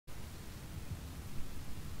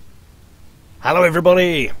Hello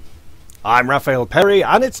everybody, I'm Raphael Perry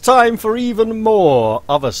and it's time for even more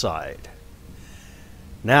Othercide.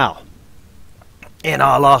 Now, in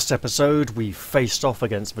our last episode we faced off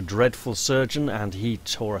against the dreadful surgeon and he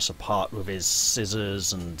tore us apart with his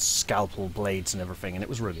scissors and scalpel blades and everything, and it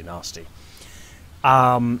was really nasty.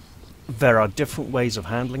 There are different ways of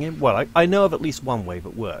handling him. Well, I know of at least one way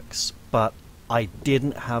that works, but I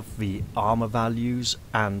didn't have the armor values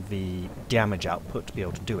and the damage output to be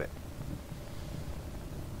able to do it.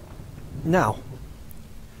 Now,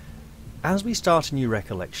 as we start a new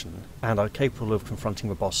Recollection, and are capable of confronting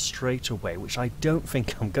the boss straight away, which I don't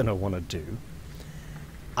think I'm going to want to do,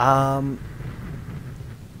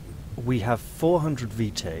 we have 400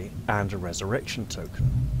 vitae and a resurrection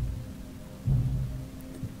token.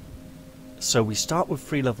 So we start with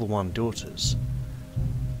 3 level 1 daughters,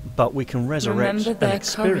 but we can resurrect an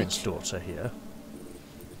experienced daughter here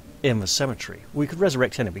in the cemetery. We could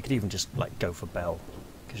resurrect any, we could even just like go for Belle.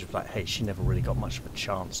 Because you're like, hey, she never really got much of a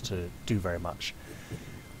chance to do very much.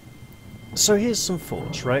 So here's some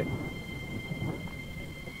thoughts, right?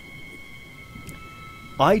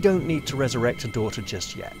 I don't need to resurrect a daughter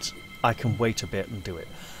just yet. I can wait a bit and do it.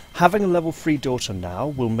 Having a level 3 daughter now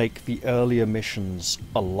will make the earlier missions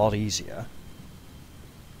a lot easier.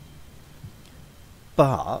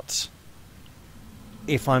 But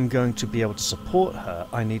if I'm going to be able to support her,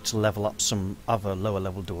 I need to level up some other lower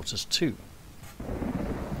level daughters too.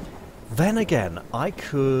 Then again, I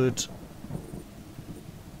could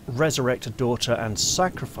resurrect a daughter and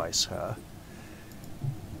sacrifice her,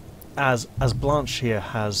 as Blanche here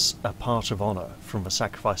has a part of honor from the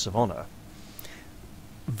sacrifice of honor.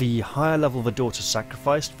 The higher level the daughter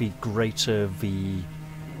sacrificed, the greater the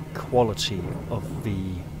quality of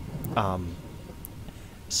the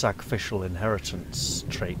sacrificial inheritance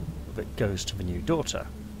trait that goes to the new daughter,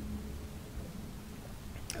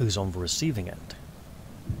 who's on the receiving end.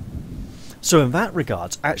 So in that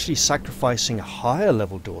regards, actually sacrificing higher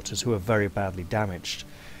level daughters who are very badly damaged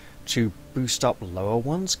to boost up lower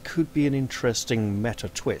ones could be an interesting meta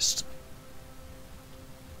twist.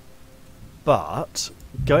 But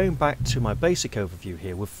going back to my basic overview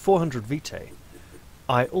here, with 400 vitae,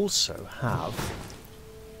 I also have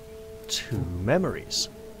 2 memories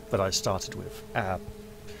that I started with,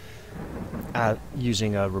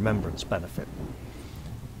 using a remembrance benefit.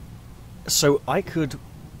 So I could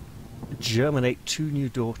germinate 2 new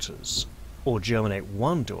daughters, or germinate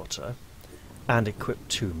 1 daughter, and equip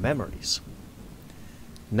 2 memories.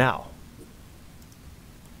 Now,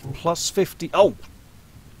 plus 50... Oh!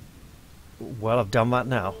 Well, I've done that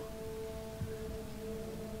now.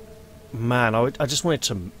 Man, I just wanted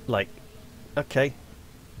to, like... Okay.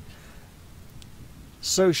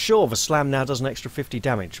 So sure, the slam now does an extra 50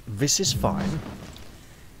 damage. This is fine.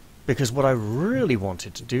 Because what I really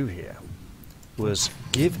wanted to do here was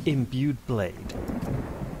give Imbued Blade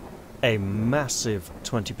a massive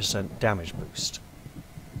 20% damage boost.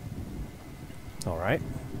 Alright.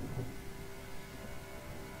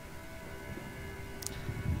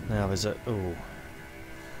 Now there's a... Ooh.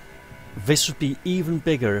 This would be even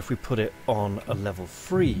bigger if we put it on a level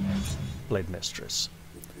 3 Blade Mistress,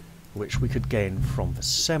 which we could gain from the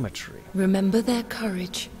cemetery. Remember their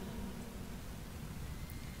courage.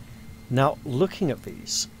 Now, looking at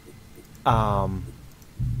these...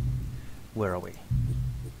 where are we?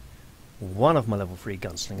 One of my level 3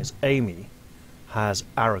 gunslingers, Amy, has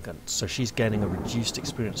arrogance, so she's gaining a reduced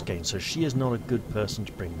experience gain, so she is not a good person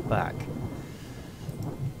to bring back.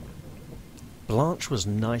 Blanche was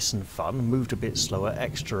nice and fun, moved a bit slower,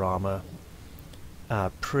 extra armor,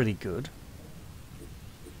 pretty good.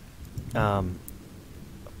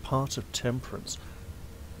 Part of Temperance.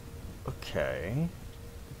 Okay.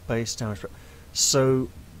 Base damage. So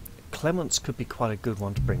Clemence could be quite a good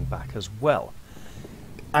one to bring back as well.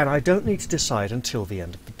 And I don't need to decide until the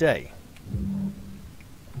end of the day.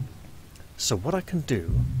 So what I can do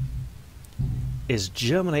is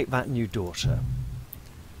germinate that new daughter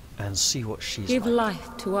and see what she's Give like.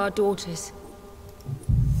 life to our daughters.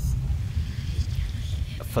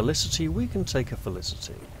 A Felicity, we can take a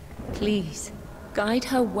Felicity. Please, guide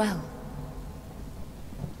her well.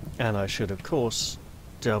 And I should, of course,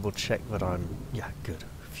 double check that I'm... Yeah, good.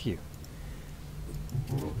 Phew.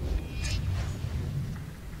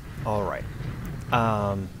 Alright.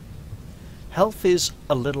 Health is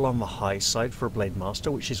a little on the high side for a Blade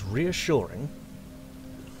Master, which is reassuring,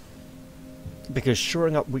 because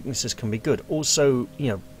shoring up weaknesses can be good. Also, you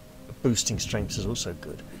know, boosting strengths is also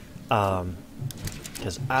good.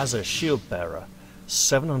 Because as a shield bearer,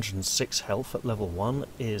 706 health at level 1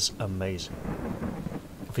 is amazing.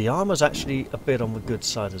 The armor's actually a bit on the good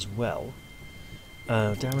side as well.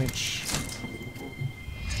 Damage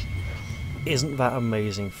isn't that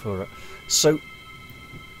amazing for it. So,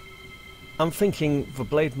 I'm thinking the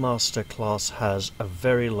Blade Master class has a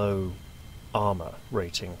very low armor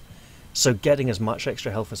rating, so getting as much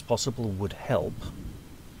extra health as possible would help.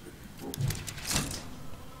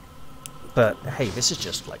 But hey, this is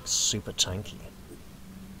just like super tanky.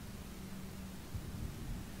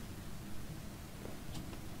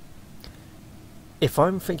 If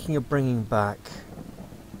I'm thinking of bringing back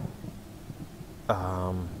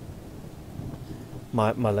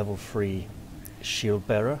my level 3 shield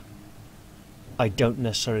bearer, I don't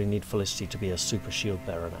necessarily need Felicity to be a super shield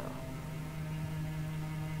bearer now.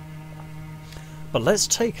 But let's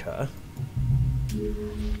take her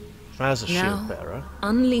as a shield bearer.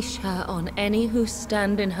 Unleash her on any who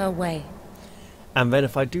stand in her way. And then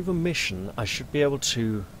if I do the mission, I should be able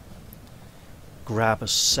to grab a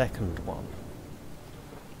second one.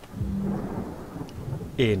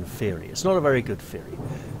 In theory. It's not a very good theory.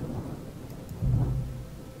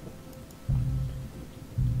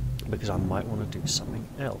 Because I might want to do something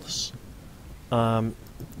else.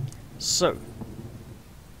 So.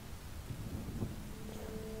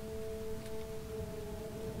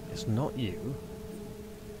 It's not you.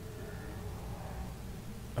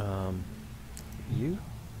 You?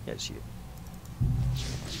 Yeah, it's you.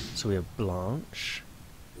 So we have Blanche.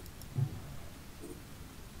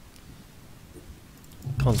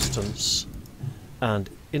 Constance. And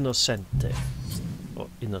Innocente. Or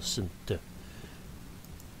Innocente.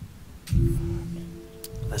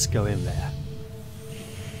 Let's go in there.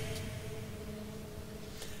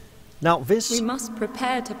 Now this... We must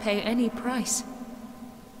prepare to pay any price.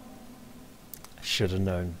 Should have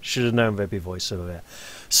known. Should have known there'd be voiceover there.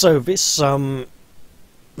 So this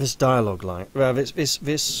this dialogue line,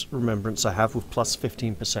 this remembrance I have with plus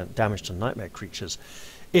 15% damage to nightmare creatures.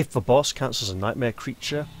 If the boss counts as a nightmare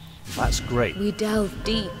creature, that's great. We delve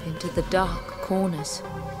deep into the dark corners.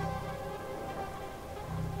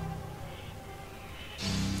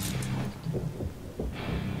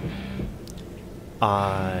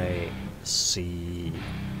 I see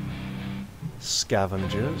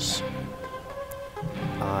scavengers.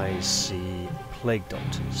 I see plague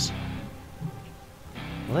doctors.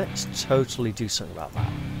 Let's totally do something about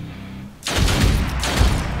that.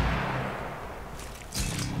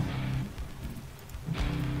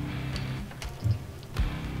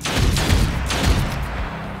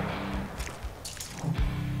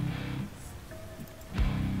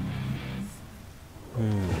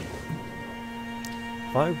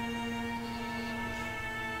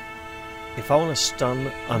 If I want to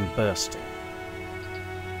stun, I'm bursting.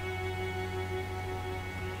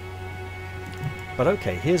 But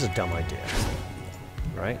okay, here's a dumb idea,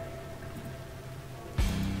 right?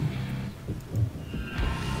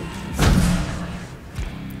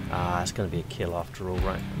 Ah, it's going to be a kill after all,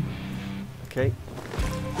 right? Okay.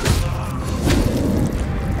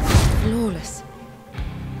 Flawless.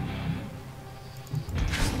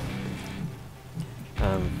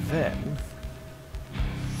 And then,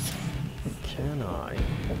 can I?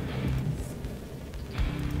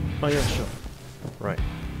 Oh yeah, sure. Right.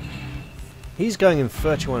 He's going in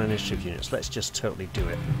 31 initiative units. Let's just totally do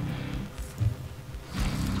it.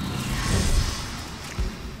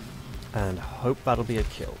 And hope that'll be a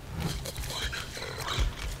kill.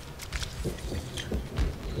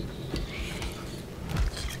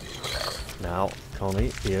 Now,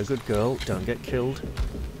 Connie, be a good girl. Don't get killed.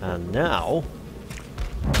 And now...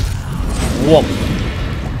 Whoop!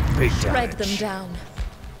 Big damage. Shred them down.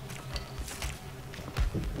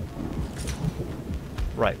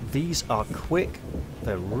 Right, these are quick.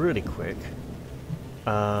 They're really quick.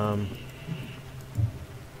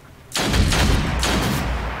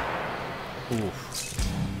 Oof.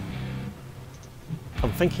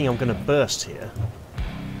 I'm thinking I'm going to burst here.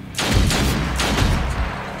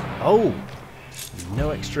 Oh! No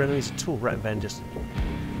extra enemies at all. Right, then just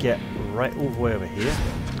get right all the way over here.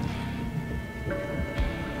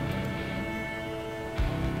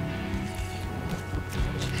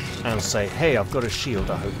 And say, hey, I've got a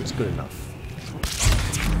shield, I hope it's good enough.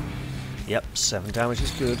 Yep, 7 damage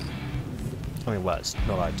is good. I mean, well, it's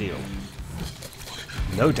not ideal.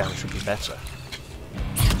 No damage would be better.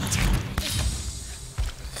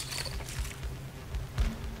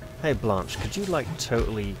 Hey Blanche, could you like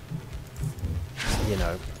totally, you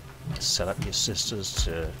know, set up your sisters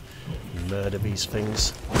to murder these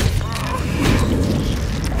things?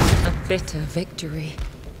 A bitter victory.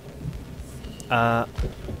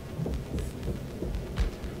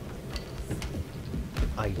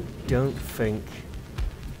 I don't think...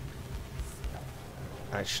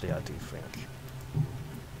 Actually, I do think.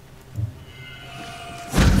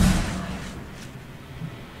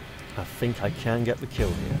 I think I can get the kill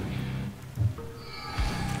here.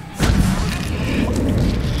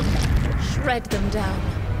 Shred them down.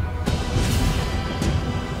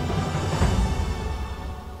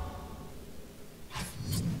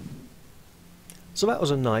 So that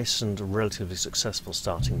was a nice and relatively successful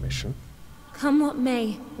starting mission. Come what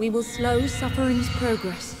may, we will slow suffering's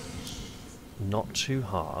progress. Not too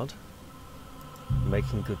hard.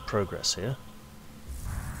 Making good progress here.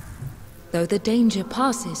 Though the danger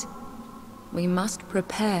passes, we must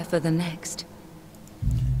prepare for the next.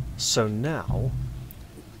 So now,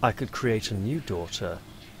 I could create a new daughter,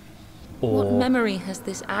 or... What memory has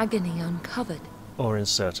this agony uncovered? Or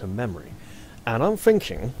insert a memory. And I'm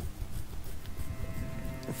thinking...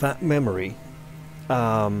 that memory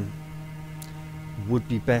would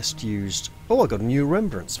be best used... Oh, I got a new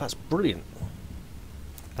remembrance. That's brilliant.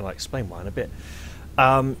 And I'll explain why in a bit.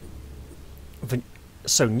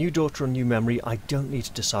 So, new daughter or new memory, I don't need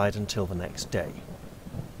to decide until the next day.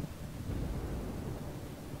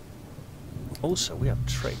 Also, we have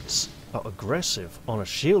traits. Oh, aggressive on a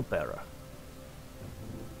shield bearer.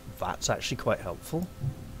 That's actually quite helpful.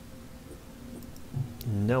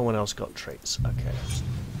 No one else got traits. Okay.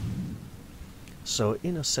 So,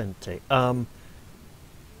 Innocente.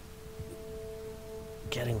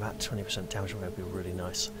 Getting that 20% damage would be really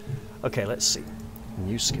nice. Okay, let's see.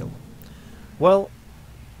 New skill. Well,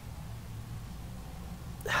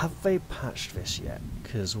 have they patched this yet?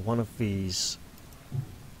 Because one of these...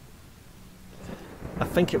 I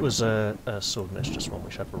think it was a sword mistress one,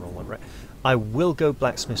 which had the wrong one, right? I will go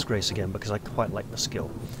Blacksmith's Grace again because I quite like the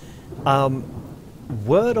skill.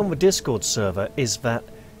 Word on the Discord server is that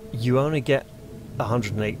you only get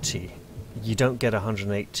 180. You don't get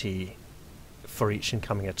 180 for each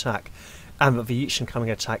incoming attack, and that the each incoming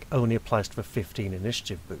attack only applies to the 15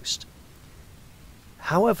 initiative boost.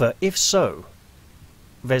 However, if so,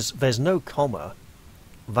 there's no comma.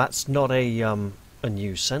 That's not a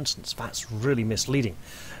new sentence. That's really misleading.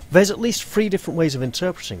 There's at least 3 different ways of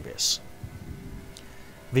interpreting this.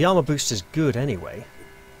 The armor boost is good anyway,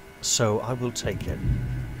 so I will take it.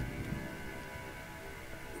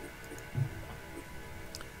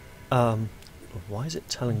 Why is it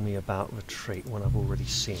telling me about the trait when I've already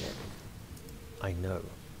seen it? I know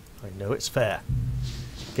it's fair.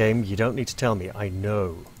 Game, you don't need to tell me. I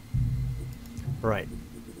know. Right.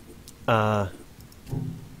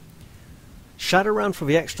 Shadow round for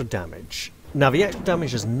the extra damage. Now, the extra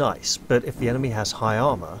damage is nice, but if the enemy has high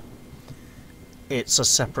armor, it's a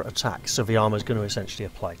separate attack, so the armor is going to essentially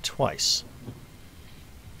apply twice.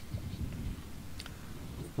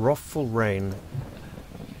 Wrathful Rain.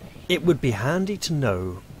 It would be handy to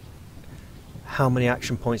know how many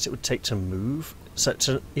action points it would take to move, so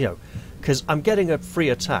to, you know, because I'm getting a free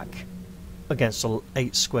attack against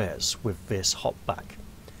 8 squares with this hop back,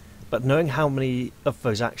 but knowing how many of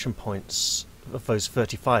those action points, of those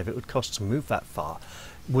 35, it would cost to move that far,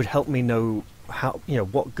 would help me know how, you know,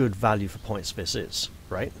 what good value for points this is,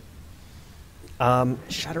 right?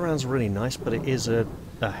 Shadowround's really nice, but it is a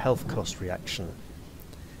health cost reaction.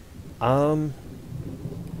 I'll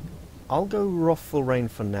go Wrathful Rain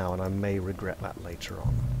for now, and I may regret that later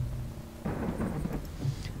on.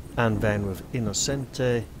 And then with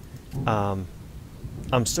Innocente, I'm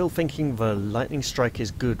still thinking the Lightning Strike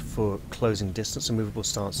is good for closing distance, and Movable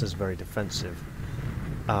Stance is very defensive.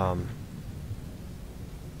 I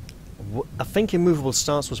think Immovable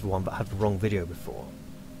Stance was the one that had the wrong video before.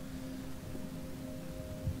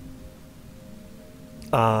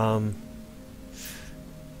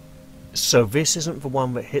 So this isn't the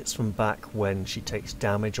one that hits from back when she takes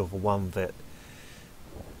damage, or the one that...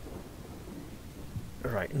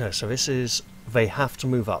 Right, no, so this is... They have to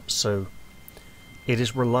move up, so it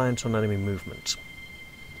is reliant on enemy movement.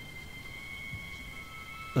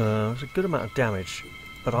 It's a good amount of damage,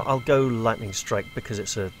 but I'll go Lightning Strike because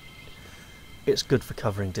it's good for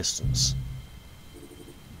covering distance.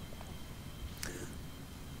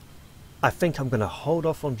 I think I'm going to hold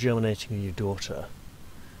off on germinating a new daughter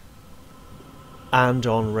and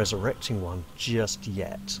on resurrecting one just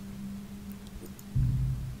yet.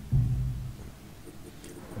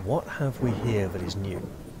 What have we here that is new?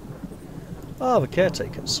 Ah, the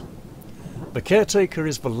Caretakers. The Caretaker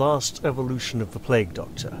is the last evolution of the Plague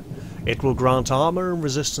Doctor. It will grant armor and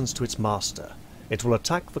resistance to its master. It will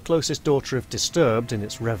attack the closest daughter if disturbed in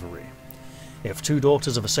its reverie. If 2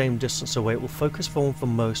 daughters are the same distance away, it will focus form for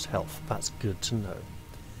most health. That's good to know.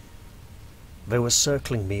 They were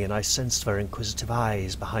circling me, and I sensed their inquisitive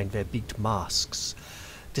eyes behind their beaked masks.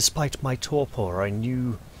 Despite my torpor, I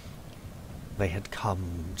knew they had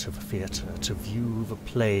come to the theatre to view the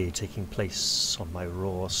play taking place on my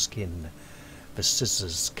raw skin. The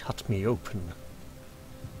scissors cut me open.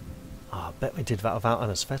 Ah, I bet they did that without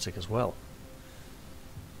anaesthetic as well.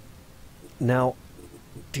 Now,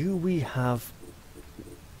 do we have...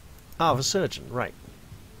 Ah, the surgeon, right.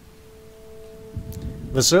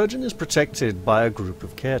 The surgeon is protected by a group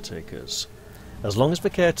of caretakers. As long as the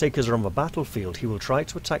caretakers are on the battlefield, he will try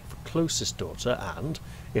to attack the closest daughter and,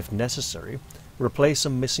 if necessary, replace a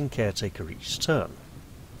missing caretaker each turn.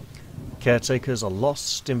 Caretakers are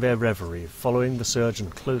lost in their reverie, following the surgeon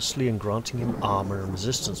closely and granting him armor and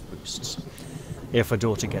resistance boosts. If a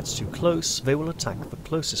daughter gets too close, they will attack the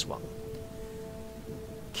closest one.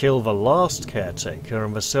 Kill the last caretaker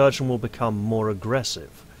and the surgeon will become more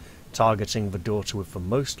aggressive, targeting the daughter with the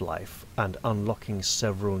most life and unlocking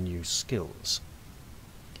several new skills.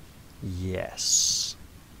 Yes,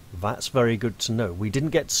 that's very good to know. We didn't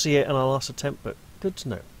get to see it in our last attempt, but good to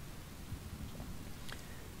know.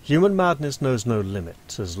 Human madness knows no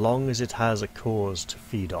limit, as long as it has a cause to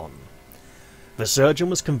feed on. The surgeon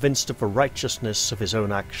was convinced of the righteousness of his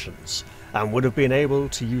own actions, and would have been able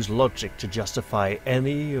to use logic to justify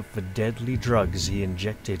any of the deadly drugs he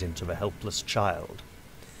injected into the helpless child.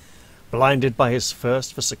 Blinded by his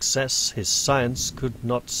thirst for success, his science could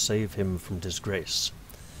not save him from disgrace.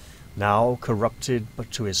 Now corrupted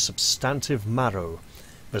but to his substantive marrow,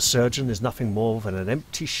 the surgeon is nothing more than an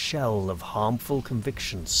empty shell of harmful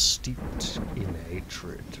convictions steeped in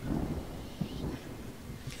hatred.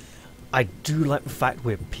 I do like the fact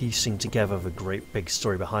we're piecing together the great big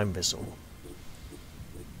story behind this all.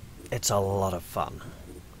 It's a lot of fun.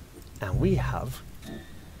 And we have...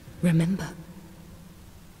 Remember.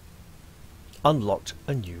 Unlocked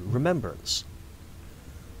a new remembrance.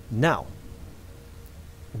 Now,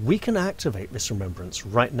 we can activate this remembrance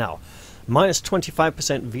right now. Minus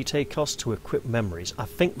 25% vitae cost to equip memories. I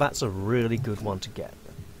think that's a really good one to get.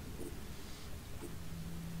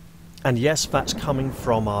 And yes, that's coming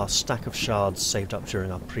from our stack of shards saved up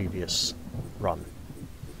during our previous run.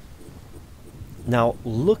 Now,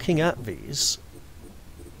 looking at these,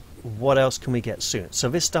 what else can we get soon? So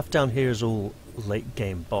this stuff down here is all late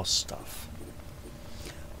game boss stuff.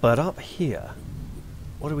 But up here,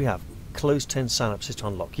 what do we have? Close 10 synapses to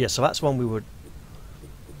unlock. Yeah, so that's one we would...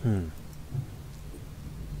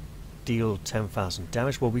 Deal 10,000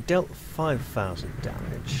 damage. Well, we dealt 5,000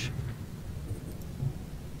 damage.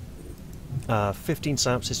 15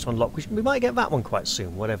 synapses to unlock. We might get that one quite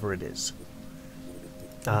soon, whatever it is.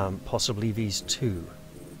 Possibly these two.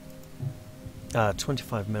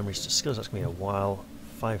 25 memories to skills. That's going to be a while.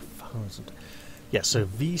 5,000. Yeah, so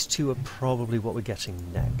these two are probably what we're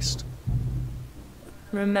getting next.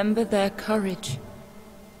 Remember their courage.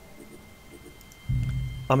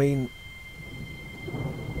 I mean...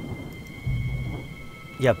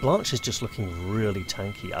 Yeah, Blanche is just looking really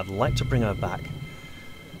tanky. I'd like to bring her back,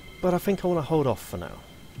 but I think I want to hold off for now.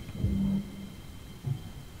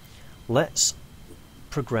 Let's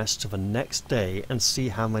progress to the next day and see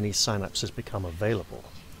how many synapses become available.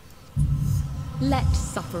 Let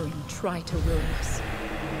suffering try to ruin us.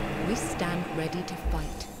 We stand ready to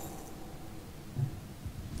fight.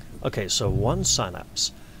 Okay, so 1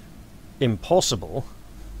 synapse. Impossible.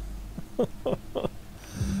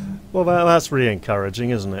 Well, that's really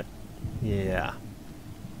encouraging, isn't it? Yeah.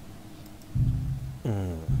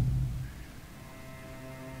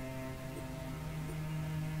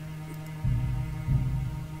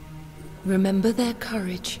 Remember their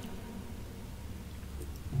courage.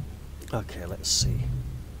 Okay, let's see.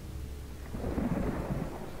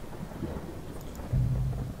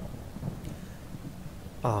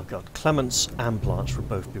 Oh god, Clemence and Blanche would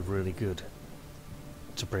both be really good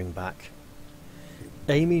to bring back.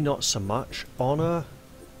 Amy, not so much. Honor,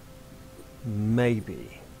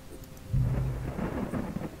 maybe.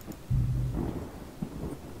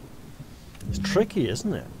 It's tricky,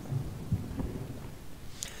 isn't it?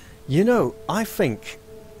 You know, I think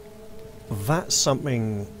that's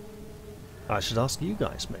something I should ask you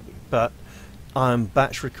guys maybe, but I'm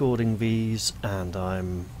batch recording these and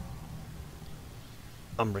I'm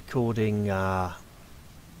recording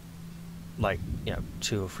like, you know,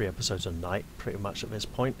 2 or 3 episodes a night pretty much at this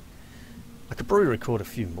point. I could probably record a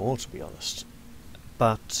few more, to be honest,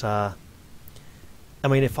 but I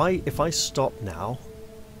mean, if I stop now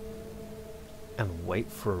and wait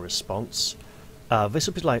for a response, this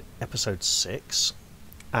will be like episode 6,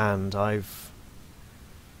 and I've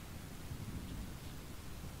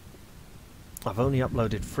only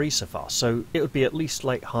uploaded 3 so far, so it would be at least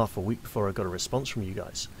like half a week before I got a response from you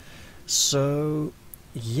guys. So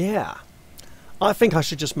yeah, I think I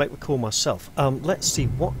should just make the call myself. Let's see,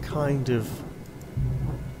 what kind of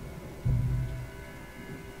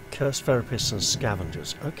curse therapists and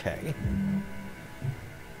scavengers? Okay.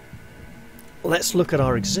 let's look at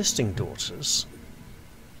our existing daughters.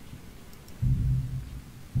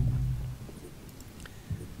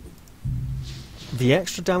 The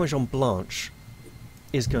extra damage on Blanche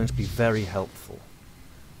is going to be very helpful.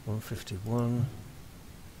 151,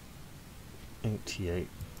 88,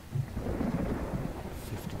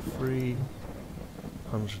 53,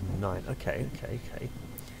 109. Okay.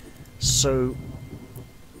 So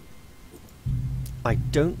I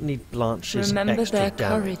don't need Blanche's extra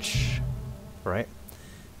damage, right?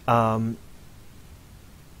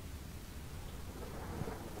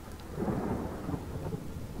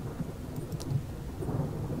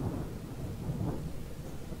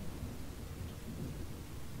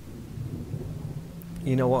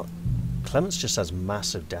 You know what? Clemence just has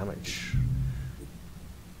massive damage.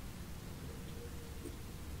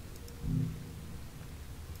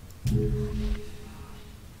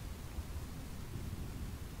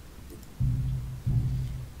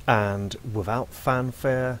 And without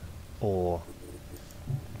fanfare or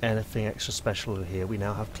anything extra special here, we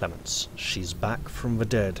now have Clemence. She's back from the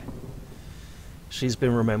dead. She's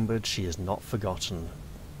been remembered, she is not forgotten.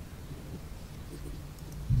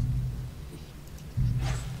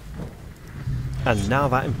 And now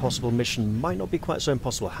that impossible mission might not be quite so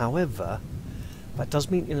impossible. However, that does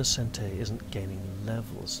mean Innocente isn't gaining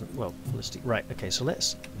levels. Well, Felicity. Right, okay, so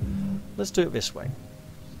let's do it this way.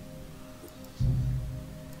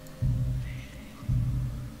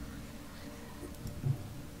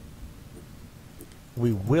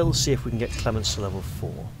 We will see if we can get Clemence to level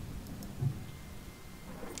 4.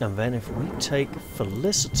 And then if we take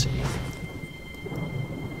Felicity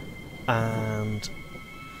and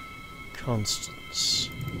Constance,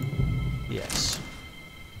 yes,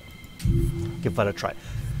 give that a try.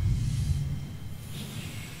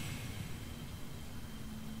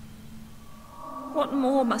 What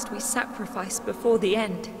more must we sacrifice before the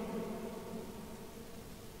end?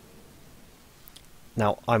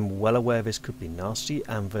 Now, I'm well aware this could be nasty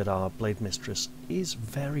and that our Blade Mistress is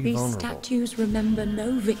very These vulnerable. statues remember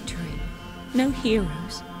no victory, no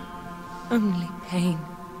heroes, only pain.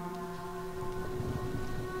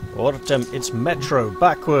 Ortem, it's Metro,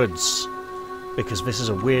 backwards! Because this is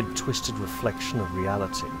a weird, twisted reflection of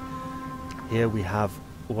reality. Here we have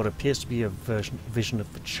what appears to be a vision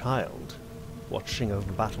of the child watching over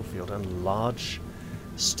the battlefield, and a large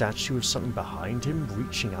statue of something behind him,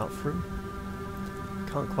 reaching out for him.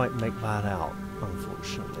 Can't quite make that out,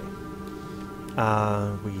 unfortunately.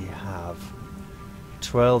 We have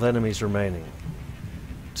 12 enemies remaining.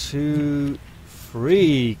 3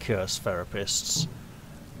 curse therapists.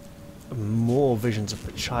 More visions of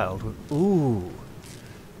the child. Ooh,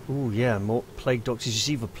 yeah, more plague doctors. You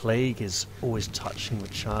see, the plague is always touching the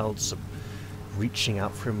child, so reaching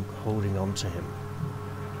out for him, holding on to him.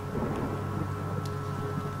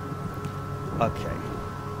 Okay.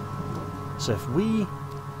 So if we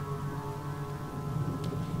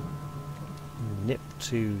nip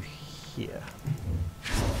to here.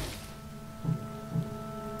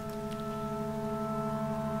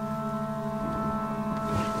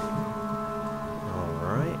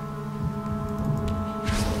 Alright.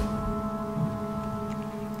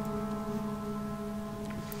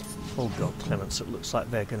 Oh god, Clemence, it looks like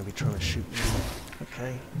they're going to be trying to shoot me.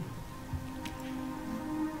 Okay.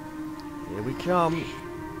 Here we come.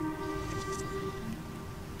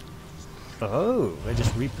 Oh, they're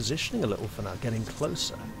just repositioning a little for now, getting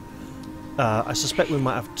closer. I suspect we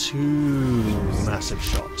might have 2 massive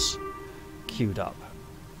shots queued up.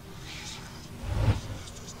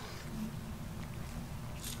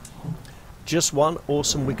 Just one,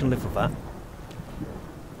 awesome, we can live with that.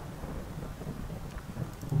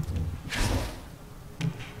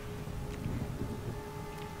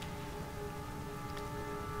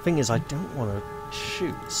 Thing is, I don't want to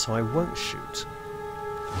shoot, so I won't shoot.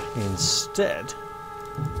 Instead,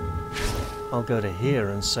 I'll go to here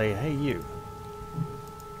and say, hey you.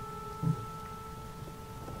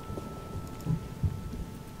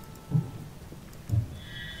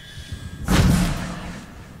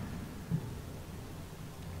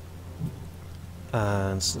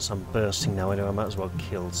 And since I'm bursting now, anyway, I might as well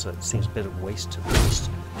kill, so it seems a bit of waste to burst.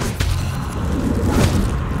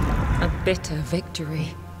 A bitter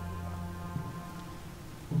victory.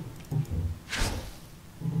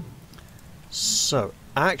 So,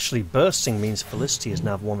 actually bursting means Felicity is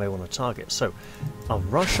now the one they want to target. So, I'll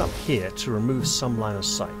rush up here to remove some line of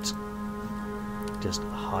sight. Just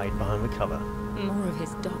hide behind the cover. More of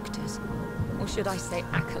his doctors. Or should I say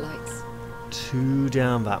acolytes? 2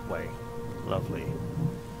 down that way. Lovely.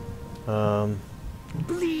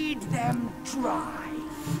 Bleed them dry.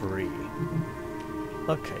 3.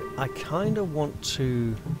 Okay, I kind of want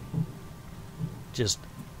to just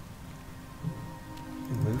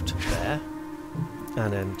move to there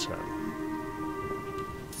and then turn.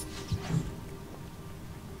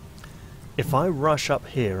 If I rush up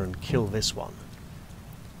here and kill this one,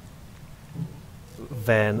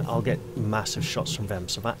 then I'll get massive shots from them,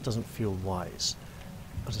 so that doesn't feel wise.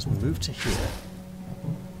 I'll just move to here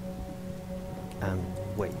and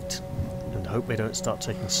wait and hope they don't start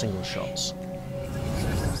taking single shots.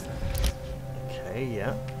 Okay,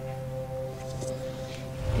 yeah.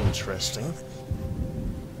 Interesting.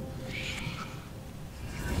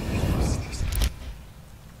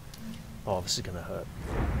 Oh, this is gonna hurt.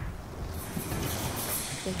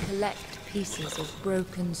 They collect pieces of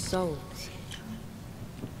broken souls.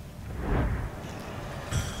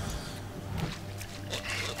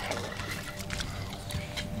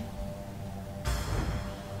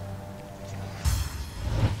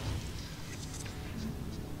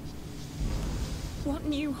 What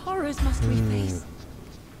new horrors must we face?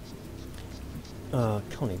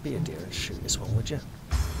 Connie, be a dear and shoot this one, would you?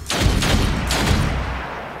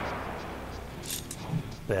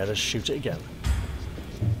 Better shoot it again.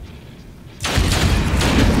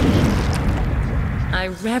 I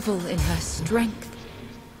revel in her strength.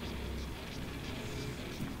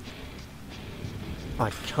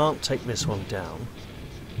 I can't take this one down.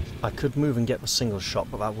 I could move and get the single shot,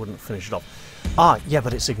 but that wouldn't finish it off. Ah, yeah,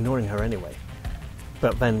 but it's ignoring her anyway.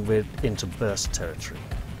 But then we're into burst territory.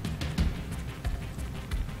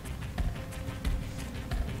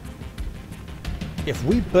 If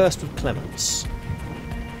we burst with Clements,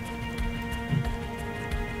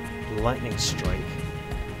 lightning strike,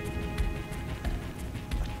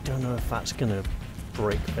 I don't know if that's gonna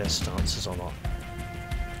break their stances or not.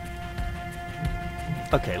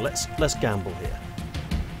 Okay, let's gamble here.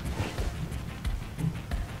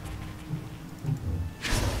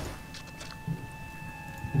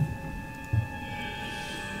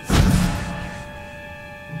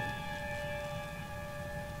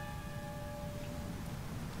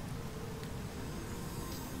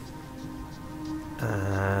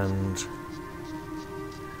 And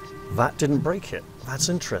that didn't break it. That's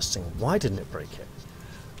interesting. Why didn't it break it?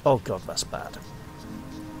 Oh god, that's bad.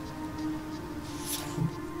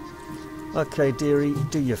 Okay, dearie,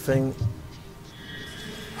 do your thing.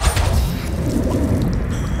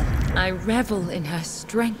 I revel in her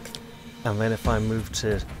strength. And then if I move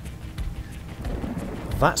to...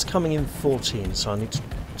 That's coming in 14, so I need to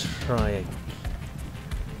try...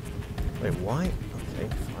 Wait, why? Okay,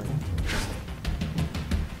 fine.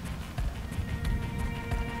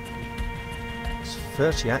 It's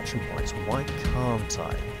 30 action points. Why can't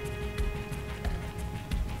I?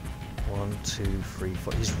 1, 2, 3,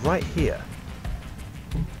 4. He's right here.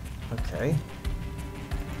 Okay.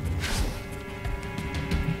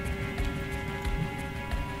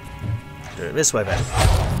 Do it this way then.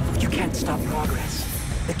 You can't stop progress.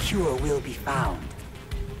 The cure will be found.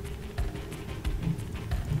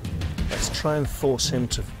 Let's try and force him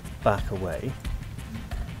to back away.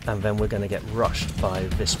 And then we're going to get rushed by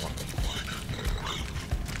this one.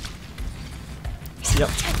 Yep.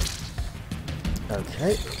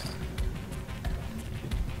 Okay.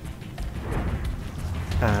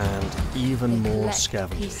 And even more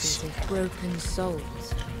scavengers. Pieces of broken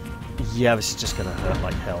souls. Yeah, this is just going to hurt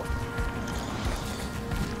like hell.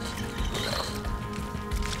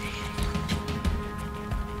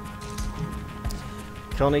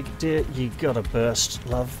 Connie, dear, you gotta burst,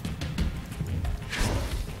 love.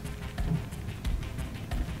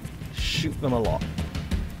 Shoot them a lot.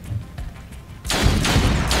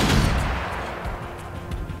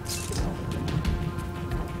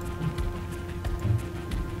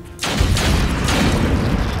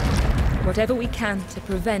 Whatever we can to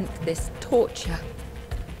prevent this torture.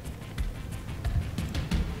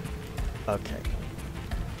 Okay.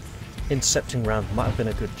 Intercepting round might have been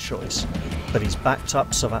a good choice, but he's backed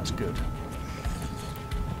up, so that's good.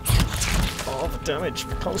 Oh, the damage,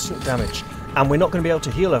 the constant damage. And we're not going to be able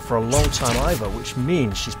to heal her for a long time either, which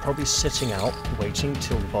means she's probably sitting out, waiting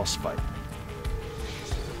till the boss fight.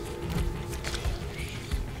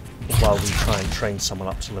 While we try and train someone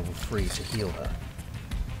up to level 3 to heal her.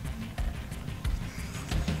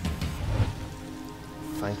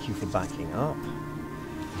 Thank you for backing up.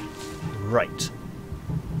 Right.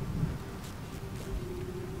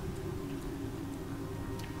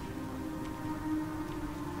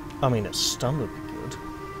 I mean, a stun would be good.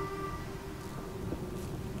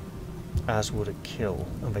 As would a kill,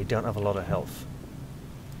 and they don't have a lot of health.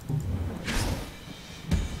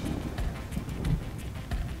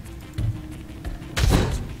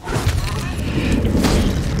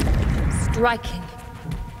 Striking.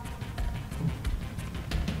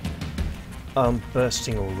 I'm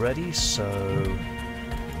bursting already, so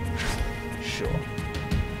sure.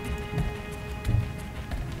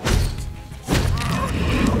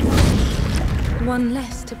 One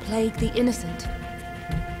less to plague the innocent.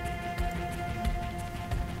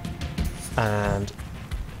 And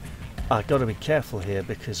I've got to be careful here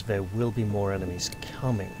because there will be more enemies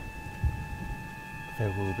coming.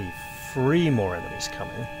 There will be 3 more enemies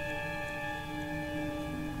coming.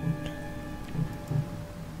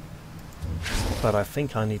 But I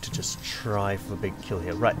think I need to just try for a big kill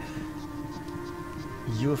here. Right.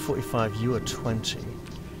 You are 45, you are 20.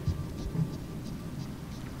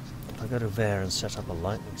 If I go to there and set up a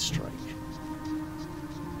lightning strike,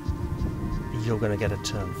 you're going to get a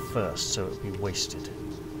turn first, so it'll be wasted.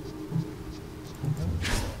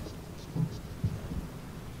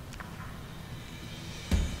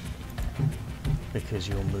 Because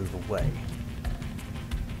you'll move away.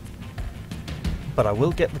 But I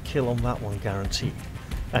will get the kill on that one, guaranteed.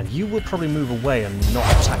 And you will probably move away and not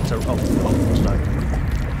attack her. Oh, did I?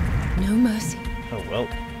 No mercy. Oh well,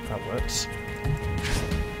 that works.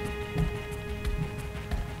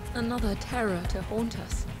 Another terror to haunt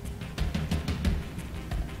us.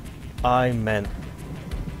 I meant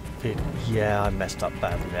it. Yeah, I messed up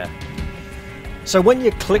badly there. So when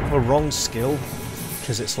you click the wrong skill,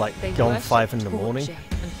 because it's like They gone worship 5 in the morning.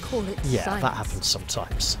 and call it Yeah, science. that happens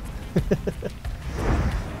sometimes.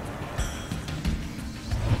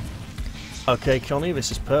 Okay, Connie, this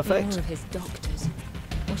is perfect. More of his doctors,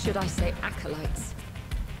 or should I say acolytes?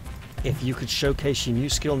 If you could showcase your new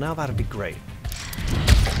skill now, that'd be great.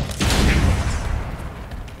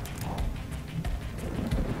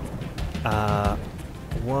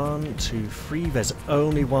 One, two, three. There's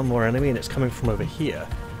only one more enemy, and it's coming from over here.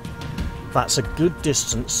 That's a good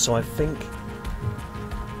distance, so I think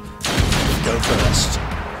go first.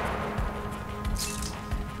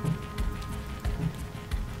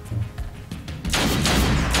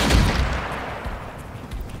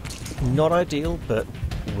 Not ideal, but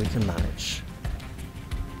we can manage.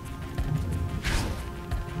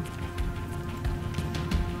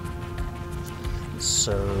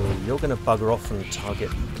 So you're going to bugger off and target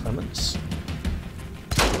Clemens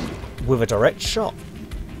with a direct shot.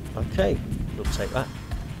 Okay, we'll take that.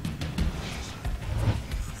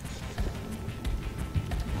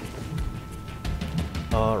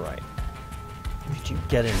 Alright. Could you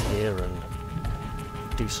get in here and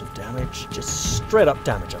do some damage? Just straight up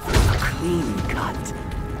damage, I think. Clean cut.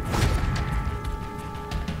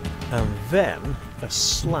 And then a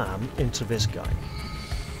slam into this guy,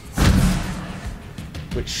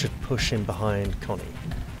 which should push him behind Connie.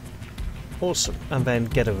 Awesome. And then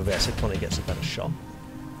get over there so Connie gets a better shot.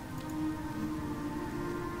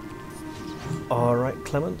 Alright,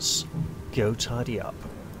 Clemens, go tidy up.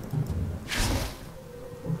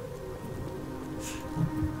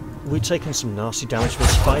 We've taken some nasty damage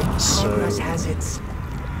this fight, Progress so has its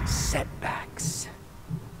setbacks.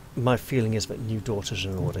 my feeling is that new daughters are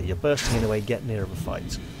in order. You're bursting in a way, get nearer the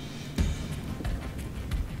fight.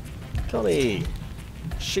 Connie,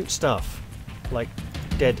 shoot stuff. Like,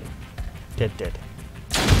 dead. Dead, dead.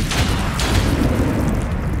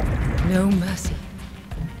 No mercy.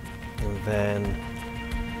 And then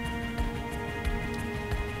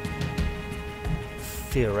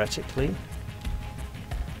theoretically,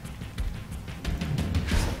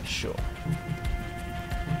 sure.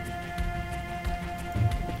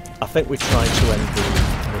 I think we try to end the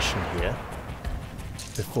mission here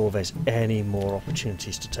before there's any more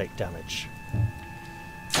opportunities to take damage.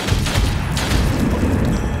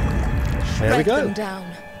 There we Shred go. them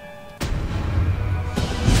down.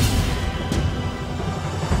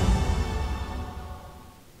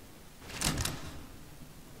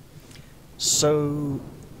 So,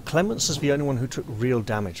 Clemens is the only one who took real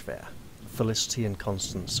damage there. Felicity and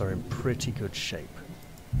Constance are in pretty good shape.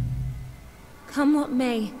 Come what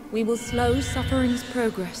may, we will slow suffering's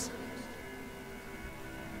progress.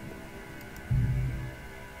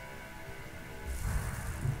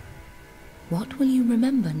 What will you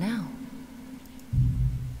remember now?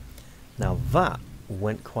 Now that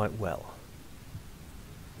went quite well.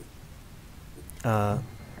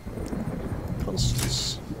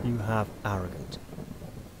 Constance, you have arrogant.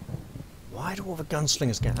 Why do all the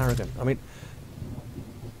gunslingers get arrogant? I mean,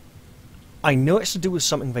 I know it's to do with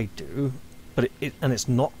something they do, but and it's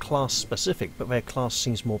not class specific, but their class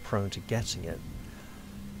seems more prone to getting it.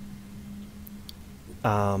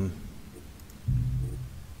 Right,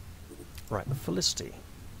 the Felicity.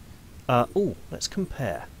 Oh, let's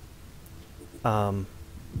compare.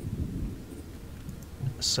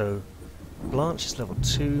 So Blanche is level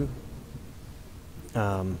 2.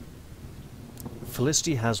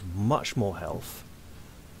 Felicity has much more health.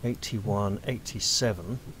 81,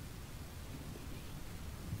 87.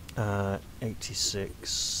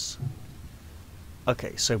 86.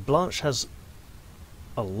 Okay, so Blanche has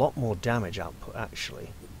a lot more damage output actually,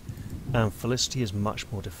 and Felicity is much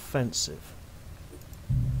more defensive.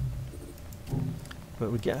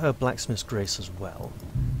 But we get her Blacksmith's Grace as well,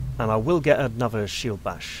 and I will get another Shield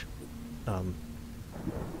Bash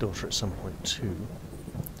daughter at some point too.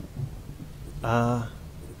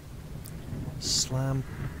 Slam.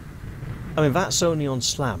 I mean, that's only on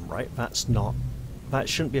Slam, right? That's not. That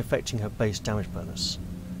shouldn't be affecting her base damage bonus.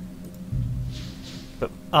 But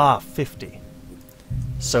 50.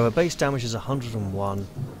 So her base damage is 101,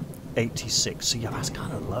 86. So yeah, that's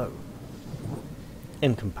kind of low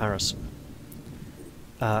in comparison.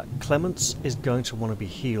 Clemence is going to want to be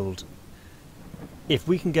healed. If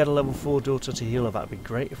we can get a level 4 daughter to heal her, that'd be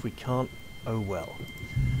great. If we can't, oh well.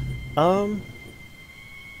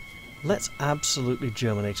 Let's absolutely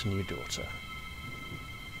germinate a new daughter.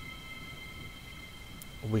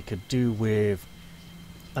 We could do with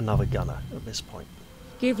another gunner at this point.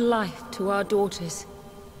 Give life to our daughters.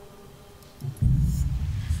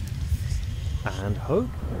 And hope.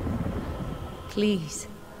 Please,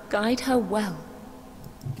 guide her well.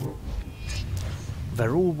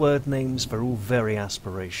 They're all word names, they're all very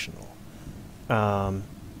aspirational.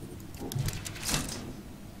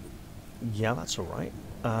 Yeah, that's alright.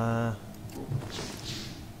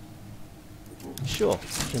 Sure,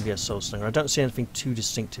 it can be a Soul Slinger. I don't see anything too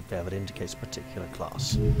distinctive there that indicates a particular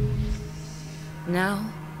class.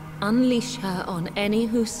 Now, unleash her on any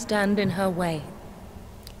who stand in her way.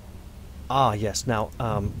 Ah, yes. Now,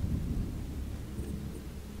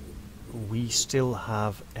 we still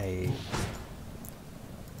have a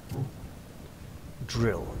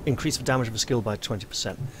drill. Increase the damage of a skill by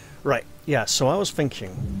 20%. Right, yeah, so I was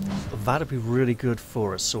thinking that'd be really good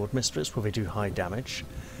for a Sword Mistress where they do high damage.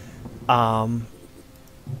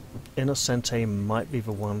 Innocente might be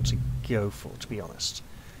the one to go for, to be honest.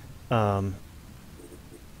 I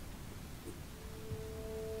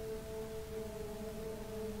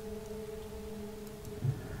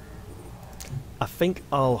think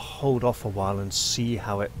I'll hold off a while and see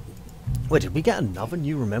how it... Wait, did we get another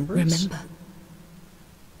new remembrance? Remember.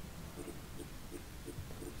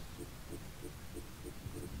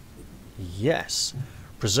 Yes.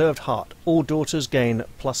 Preserved Heart. All daughters gain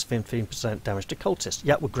plus 15% damage to cultists.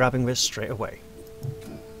 Yeah, we're grabbing this straight away.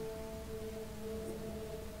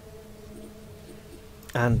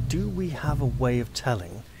 And do we have a way of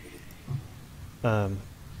telling? I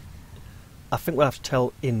think we'll have to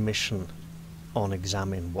tell in mission on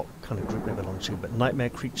examine what kind of group they belong to, but nightmare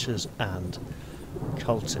creatures and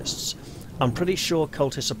cultists. I'm pretty sure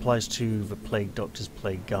cultists applies to the Plague Doctors,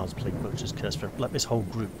 Plague Guards, Plague Butchers, Curse Spirit. Like this whole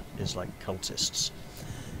group is like cultists.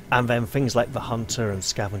 And then things like the Hunter and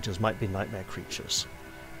Scavengers might be nightmare creatures.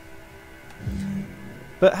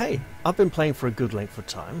 But hey, I've been playing for a good length of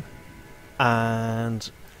time, and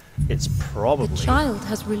it's probably... The child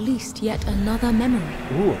has released yet another memory.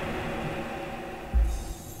 Ooh.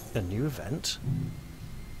 A new event?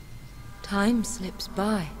 Time slips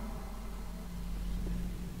by.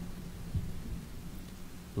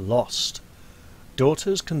 Lost.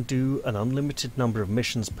 Daughters can do an unlimited number of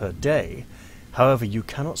missions per day. However, you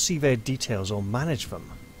cannot see their details or manage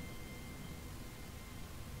them.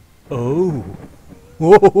 Oh.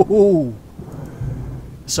 Whoa.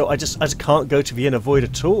 So I just can't go to the inner void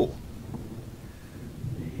at all.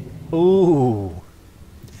 Ooh.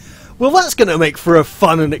 Well, that's going to make for a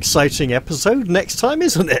fun and exciting episode next time,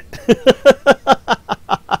 isn't it?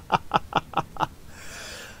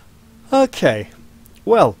 Okay.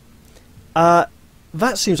 Well, that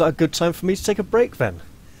seems like a good time for me to take a break then.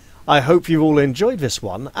 I hope you all enjoyed this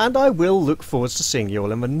one, and I will look forward to seeing you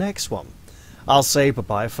all in the next one. I'll say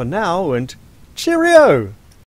bye-bye for now, and cheerio!